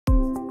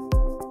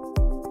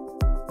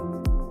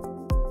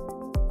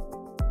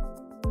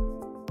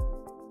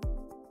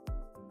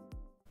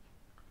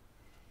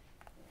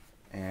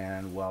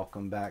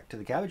Welcome back to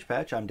the Cabbage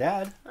Patch. I'm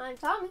Dad. I'm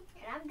Tommy.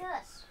 And I'm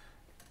Gus.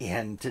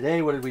 And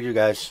today, what did we do,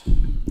 guys?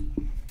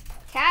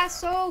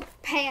 Castle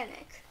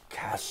Panic.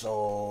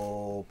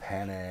 Castle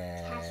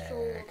Panic. Castle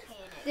Panic.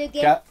 The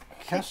game,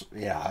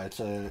 Yeah, it's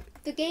a...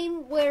 the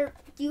game where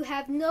you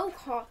have no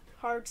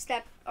cards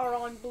that are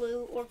on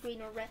blue or green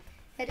or red,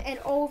 and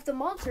all of the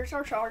monsters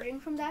are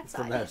charging from that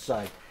side. From that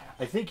side.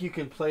 I think you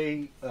can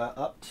play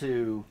up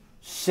to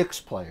 6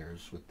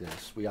 players with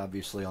this. We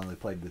obviously only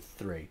played with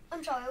 3.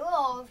 I'm sorry, we're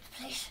all over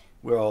the place.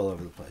 We're all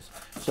over the place.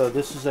 So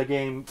this is a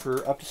game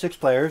for up to 6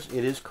 players.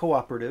 It is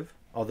cooperative,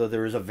 although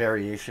there is a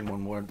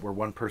variation where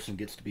one person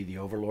gets to be the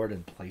overlord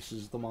and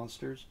places the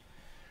monsters.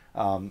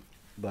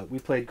 But we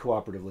played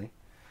cooperatively.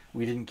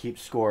 We didn't keep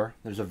score.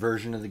 There's a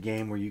version of the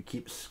game where you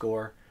keep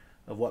score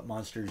of what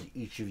monsters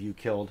each of you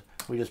killed.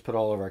 We just put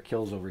all of our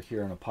kills over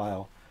here in a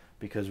pile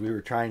because we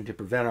were trying to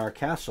prevent our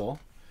castle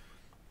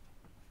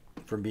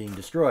from being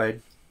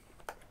destroyed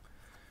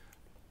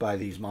by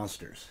these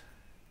monsters.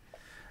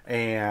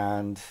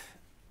 And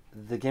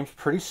the game's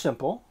pretty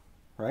simple,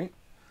 right?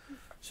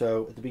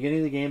 So at the beginning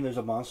of the game, there's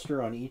a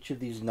monster on each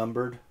of these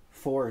numbered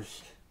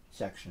forest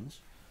sections,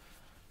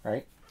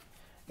 right?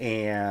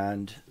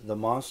 And the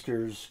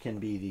monsters can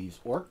be these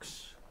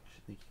orcs, which I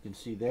think you can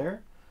see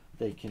there.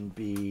 They can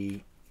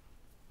be,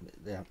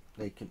 yeah,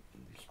 they can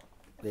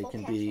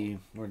be,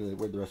 where'd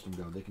the rest of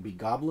them go? They can be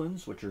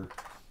goblins, which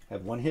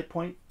have 1 hit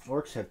point.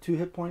 Orcs have 2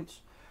 hit points,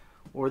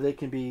 or they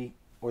can be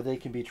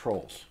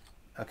trolls.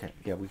 Okay,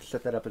 yeah, we'll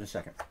set that up in a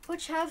second.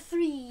 Which have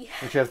 3.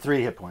 Which have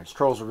 3 hit points.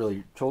 Trolls are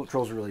really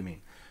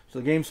mean. So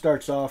the game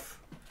starts off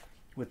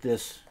with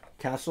this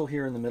castle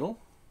here in the middle,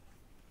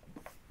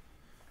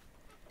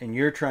 and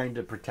you're trying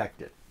to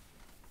protect it,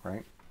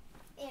 right?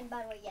 And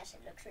by the way, yes,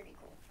 it looks really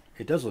cool.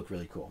 It does look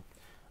really cool.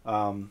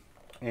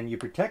 And you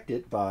protect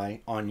it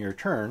by, on your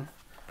turn,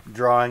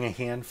 drawing a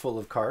handful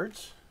of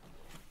cards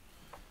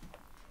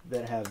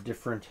that have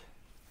different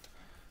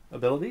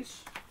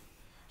abilities.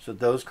 So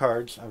those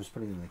cards, I was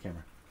putting them in the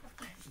camera.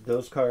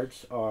 Those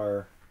cards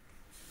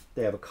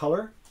they have a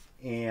color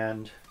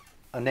and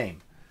a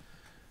name.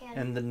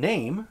 And the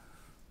name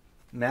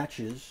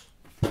matches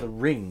the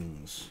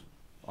rings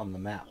on the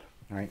map,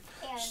 right?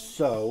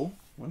 So,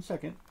 1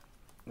 second,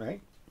 right?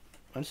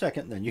 1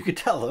 second, then you could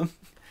tell them,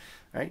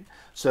 right?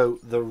 So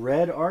the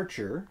red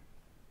archer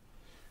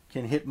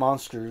can hit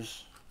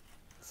monsters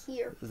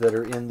Here. that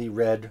are in the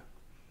red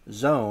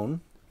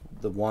zone,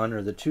 the 1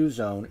 or the 2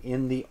 zone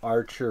in the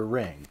archer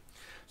ring.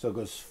 So it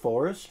goes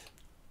forest,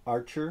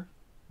 archer,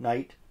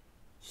 knight,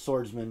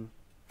 swordsman,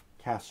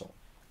 castle.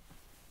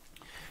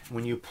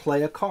 When you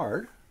play a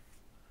card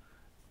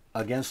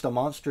against a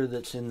monster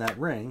that's in that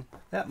ring,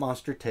 that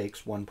monster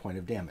takes 1 point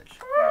of damage.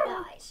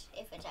 Dies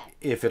if it's at.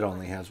 If it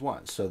only has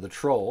 1. So the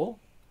troll,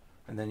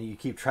 and then you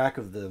keep track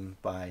of them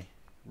by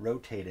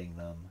rotating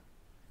them.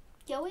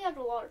 Yeah, we had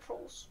a lot of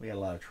trolls. We had a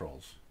lot of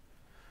trolls.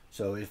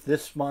 So if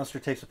this monster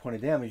takes a point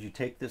of damage, you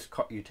take this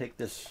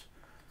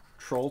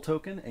troll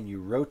token and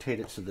you rotate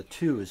it so the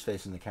 2 is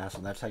facing the castle.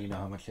 And that's how you know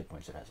how much hit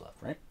points it has left,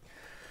 right?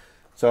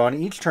 So on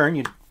each turn,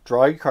 you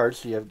draw your cards.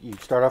 So you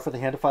start off with a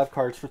hand of 5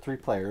 cards for 3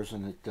 players,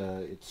 and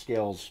it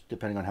scales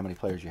depending on how many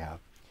players you have.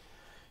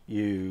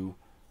 You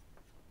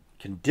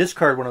can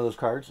discard one of those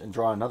cards and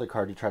draw another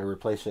card to try to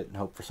replace it and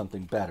hope for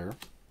something better.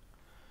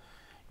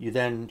 You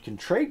then can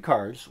trade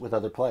cards with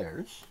other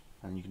players,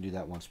 and you can do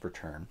that once per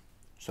turn.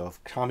 So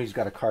if Tommy's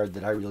got a card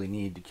that I really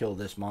need to kill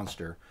this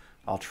monster,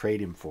 I'll trade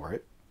him for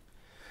it.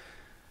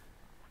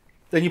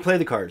 Then you play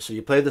the cards. So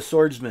you play the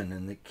swordsman,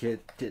 and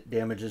it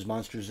damages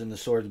monsters in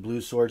the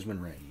blue swordsman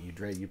ring.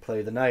 You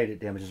play the knight, it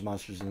damages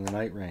monsters in the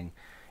knight ring.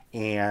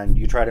 And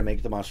you try to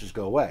make the monsters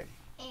go away.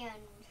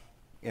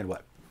 And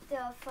what?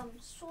 From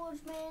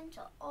swordsmen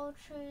to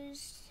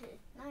archers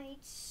to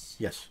knights.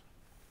 Yes.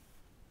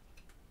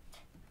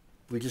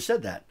 We just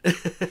said that.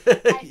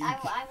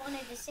 I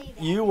wanted to say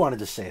that. You wanted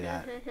to say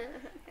that.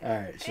 All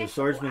right, so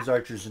swordsmen,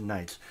 archers, and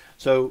knights.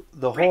 So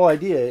the whole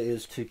idea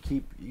is to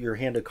keep your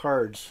hand of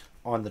cards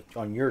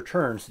on your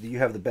turn so that you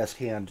have the best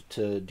hand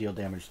to deal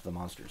damage to the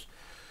monsters.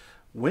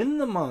 When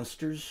the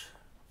monsters,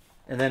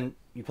 and then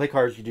you play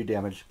cards, you do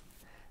damage,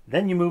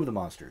 then you move the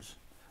monsters.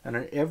 And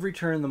on every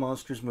turn, the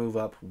monsters move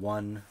up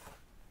 1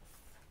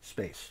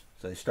 space.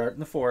 So they start in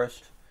the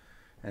forest,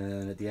 and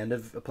then at the end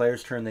of a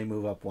player's turn, they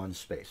move up 1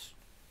 space.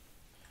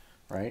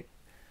 Right?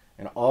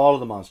 And all of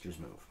the monsters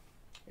move.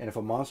 And if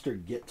a monster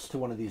gets to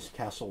one of these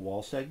castle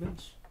wall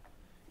segments,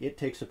 it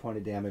takes a point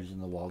of damage and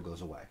the wall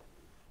goes away.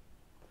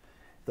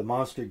 If the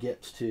monster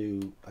gets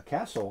to a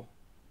castle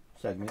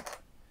segment,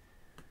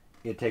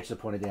 it takes a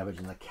point of damage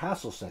and the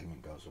castle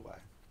segment goes away.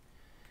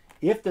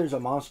 If there's a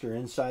monster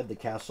inside the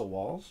castle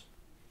walls,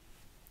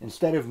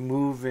 instead of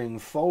moving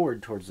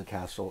forward towards the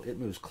castle, it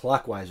moves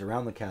clockwise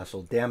around the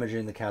castle,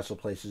 damaging the castle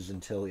places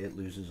until it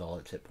loses all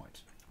its hit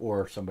points.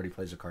 Or somebody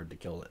plays a card to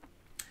kill it.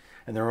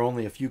 And there are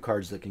only a few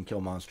cards that can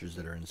kill monsters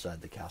that are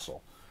inside the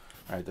castle.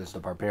 All right, there's the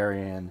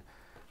barbarian,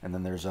 and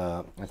then there's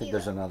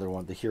there's another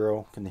one. The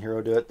hero. Can the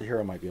hero do it? The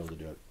hero might be able to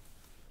do it.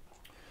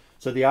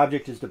 So the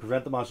object is to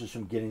prevent the monsters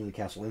from getting to the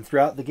castle. And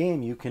throughout the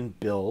game, you can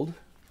build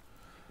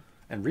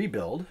and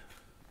rebuild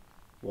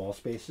wall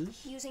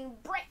spaces. Using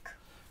brick.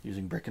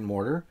 Using brick and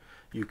mortar.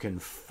 You can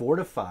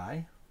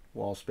fortify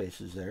wall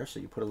spaces there. So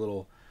you put a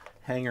little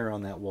hanger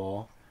on that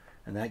wall,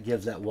 and that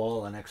gives that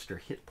wall an extra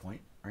hit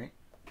point, right?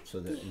 So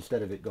that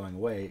instead of it going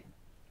away,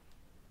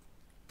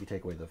 you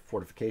take away the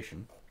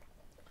fortification.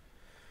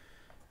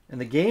 And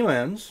the game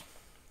ends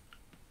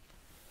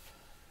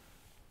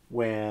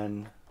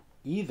when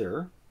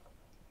either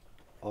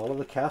all of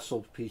the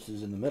castle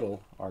pieces in the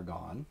middle are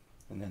gone,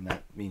 and then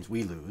that means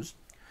we lose,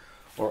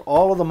 or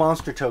all of the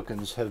monster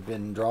tokens have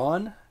been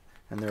drawn,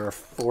 and there are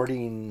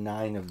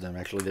 49 of them.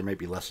 Actually, there might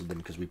be less of them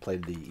because we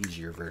played the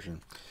easier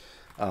version.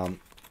 And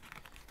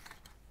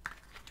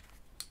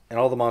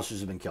all the monsters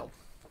have been killed.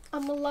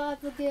 I'm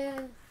alive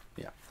again.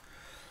 Yeah.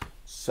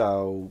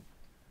 So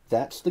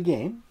that's the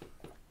game.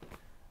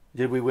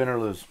 Did we win or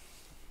lose?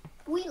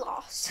 We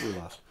lost. We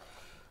lost.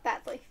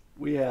 Badly.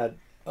 We had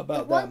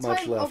about that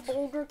much left. One time a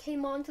boulder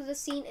came onto the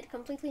scene, it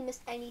completely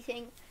missed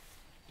anything.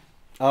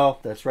 Oh,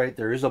 that's right.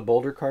 There is a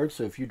boulder card,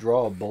 so if you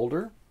draw a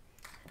boulder...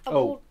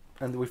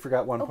 and we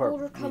forgot one part. A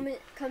boulder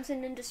comes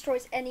in and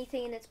destroys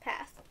anything in its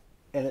path.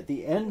 And at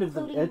the end of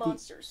the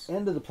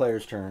end of the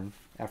player's turn,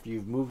 after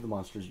you've moved the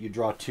monsters, you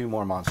draw 2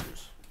 more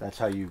monsters. That's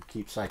how you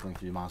keep cycling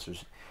through the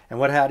monsters.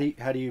 And how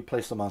do you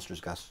place the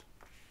monsters, Gus?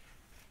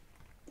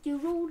 You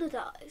roll the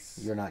dice.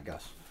 You're not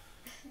Gus.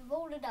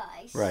 Roll the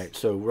dice. Right.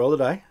 So roll the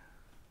die.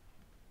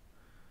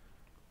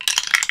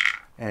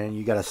 And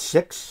you got a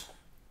 6.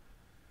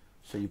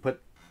 So you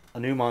put a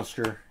new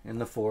monster in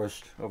the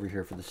forest over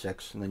here for the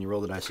 6. And then you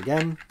roll the dice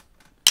again.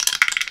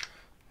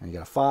 And you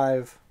got a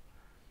 5.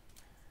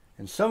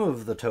 And some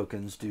of the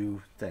tokens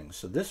do things.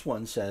 So this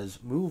one says,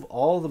 move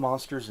all the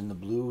monsters in the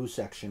blue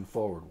section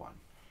forward 1.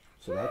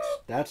 So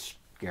that's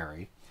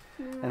scary.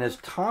 And as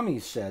Tommy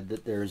said,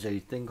 that there's a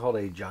thing called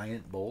a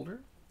giant boulder.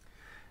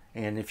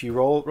 And if you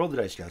roll the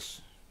dice,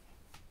 Gus.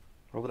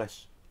 Roll the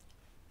dice.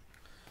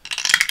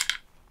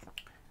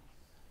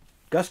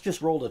 Gus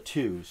just rolled a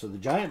 2. So the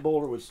giant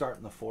boulder would start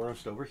in the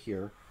forest over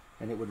here.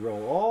 And it would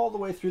roll all the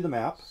way through the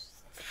map.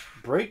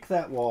 Break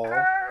that wall.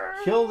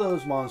 Kill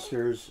those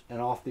monsters. And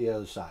off the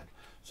other side.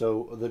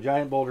 So the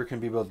giant boulder can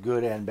be both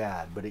good and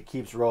bad. But it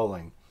keeps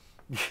rolling.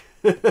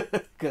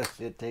 Because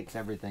it takes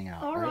everything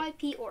out.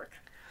 R.I.P. Orc.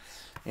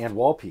 And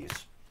wall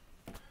piece.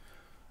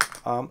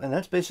 And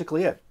that's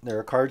basically it. There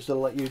are cards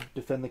that'll let you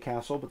defend the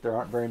castle, but there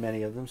aren't very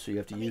many of them, so you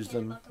have to use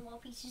them.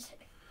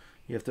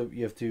 You have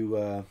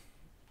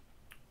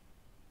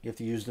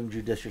to use them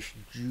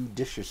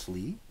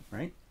judiciously,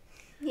 right?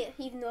 Yeah,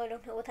 even though I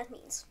don't know what that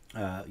means.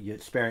 You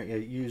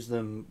use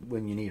them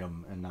when you need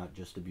them, and not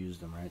just abuse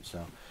them, right?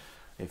 So,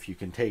 if you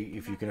can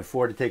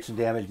afford to take some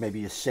damage, maybe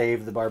you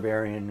save the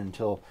barbarian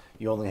until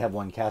you only have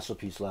 1 castle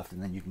piece left,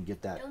 and then you can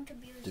get that. Don't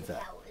abuse your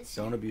powers.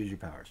 Don't abuse your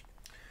powers.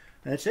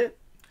 And that's it.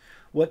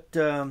 What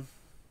were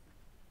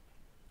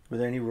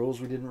there any rules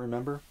we didn't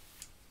remember?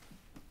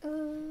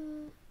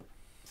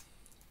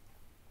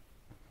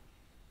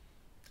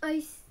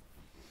 I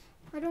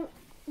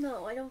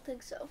don't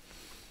think so.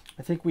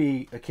 I think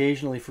we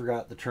occasionally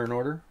forgot the turn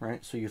order,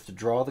 right? So you have to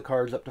draw the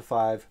cards up to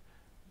 5,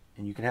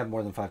 and you can have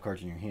more than 5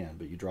 cards in your hand,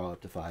 but you draw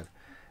up to 5.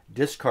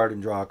 Discard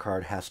and draw a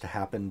card has to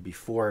happen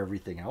before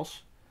everything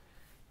else,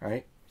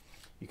 right?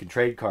 You can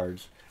trade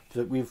cards.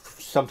 So we've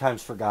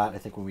sometimes forgot, I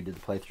think when we did the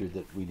playthrough,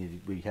 that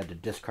we had to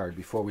discard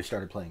before we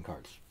started playing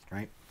cards,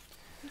 right?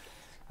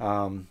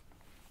 And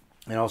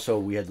also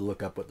we had to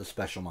look up what the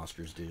special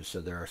monsters do. So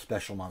there are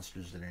special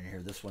monsters that are in here.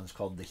 This one's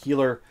called the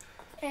Healer.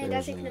 And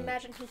as you can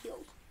imagine, he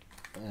heals.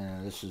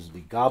 This is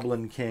the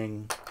Goblin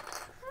King.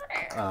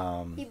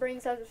 He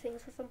brings other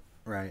things with him.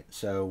 Right.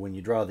 So when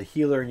you draw the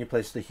Healer and you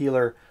place the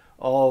Healer,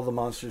 all the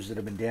monsters that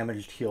have been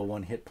damaged heal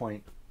 1 hit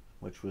point,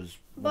 which was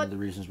one of the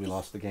reasons we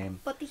lost the game.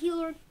 But the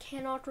Healer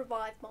cannot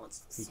revive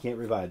monsters. He can't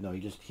revive. No, he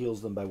just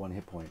heals them by 1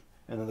 hit point.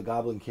 And then the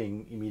Goblin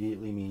King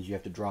immediately means you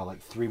have to draw like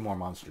 3 more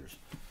monsters.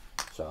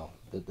 So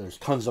there's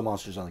tons of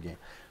monsters on the game.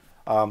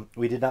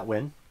 We did not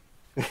win.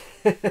 We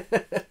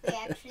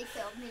actually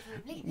failed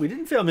miserably. We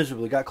didn't fail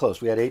miserably. We got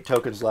close. We had 8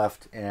 tokens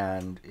left,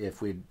 and if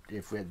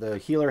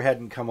the Healer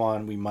hadn't come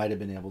on, we might have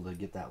been able to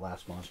get that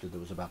last monster that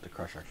was about to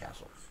crush our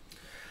castle.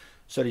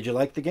 So did you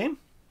like the game?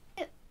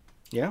 Yeah.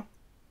 Yeah?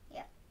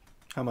 Yeah.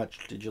 How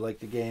much did you like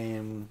the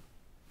game?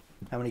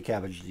 How many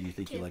cabbage do you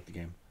think 2. you liked the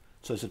game?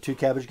 So it's a 2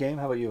 cabbage game.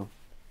 How about you?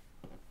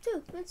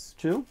 2. That's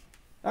 2?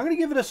 I'm going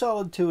to give it a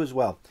solid 2 as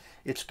well.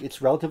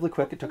 It's relatively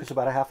quick. It took us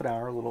about a half an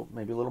hour,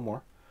 maybe a little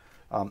more.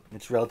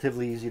 It's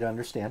relatively easy to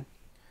understand.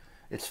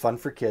 It's fun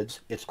for kids.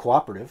 It's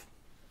cooperative.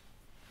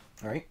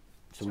 All right?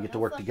 So we get to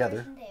work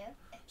together.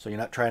 So you're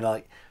not trying to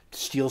like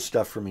steal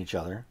stuff from each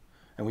other.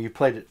 And we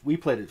played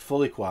it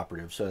fully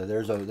cooperative. So there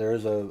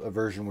is a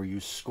version where you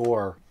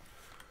score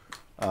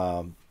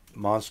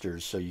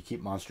monsters. So you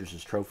keep monsters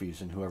as trophies,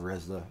 and whoever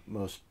has the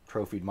most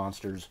trophied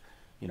monsters,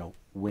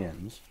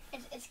 wins.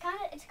 It's kind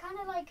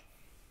of like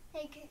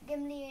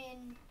Gimli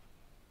and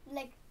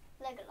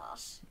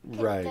Legolas.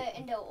 Right.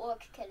 In the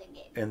orc killing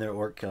game. In their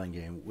orc killing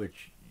game,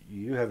 which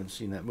you haven't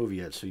seen that movie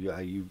yet, so you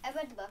I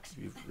read the books.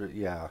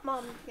 yeah.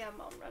 Mom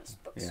reads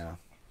books. Yeah.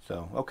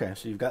 So okay,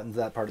 so you've gotten to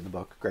that part of the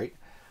book. Great.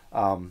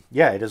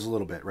 Yeah, it is a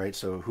little bit, right?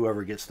 So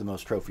whoever gets the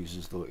most trophies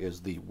is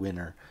the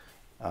winner.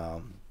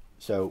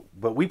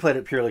 But we played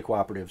it purely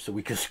cooperative, so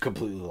we just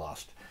completely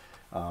lost.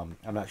 I'm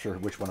not sure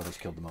which one of us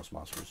killed the most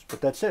monsters,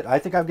 but that's it. I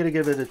think I'm going to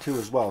give it a 2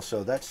 as well.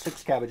 So that's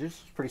 6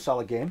 cabbages. Pretty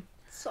solid game.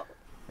 So.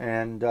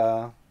 And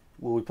will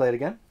we play it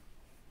again?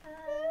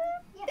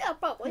 Yeah,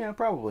 probably. Yeah,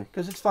 probably,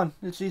 because it's fun.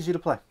 It's easy to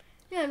play.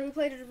 Yeah, and we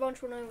played it a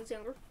bunch when I was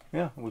younger.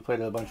 Yeah, we played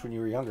it a bunch when you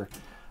were younger.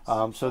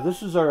 So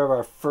this is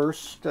our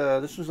first.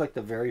 This was like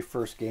the very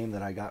first game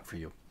that I got for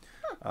you.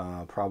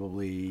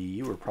 Probably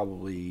you were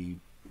probably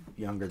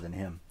younger than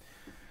him.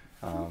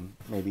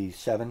 Maybe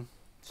 7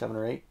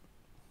 or 8.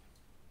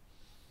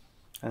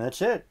 And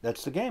that's it.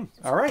 That's the game.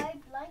 All right.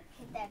 Like,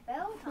 hit that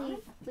bell.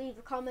 Leave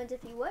a comment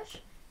if you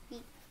wish.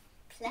 Eat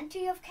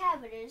plenty of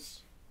cabbages.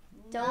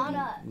 Don't Not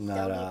us. Not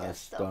Don't eat us.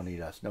 us, though. Don't eat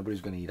us.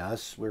 Nobody's going to eat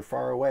us. We're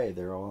far away.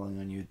 They're all on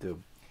YouTube.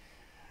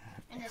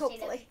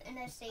 Hopefully.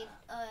 Unless they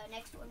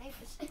next door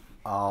neighbors.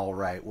 All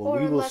right. Well, Or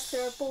we will. unless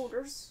they're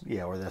boulders.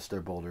 Yeah, or that's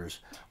their boulders.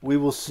 We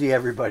will see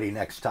everybody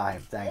next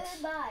time. Thanks.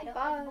 Goodbye. Don't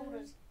let the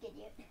boulders get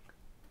you.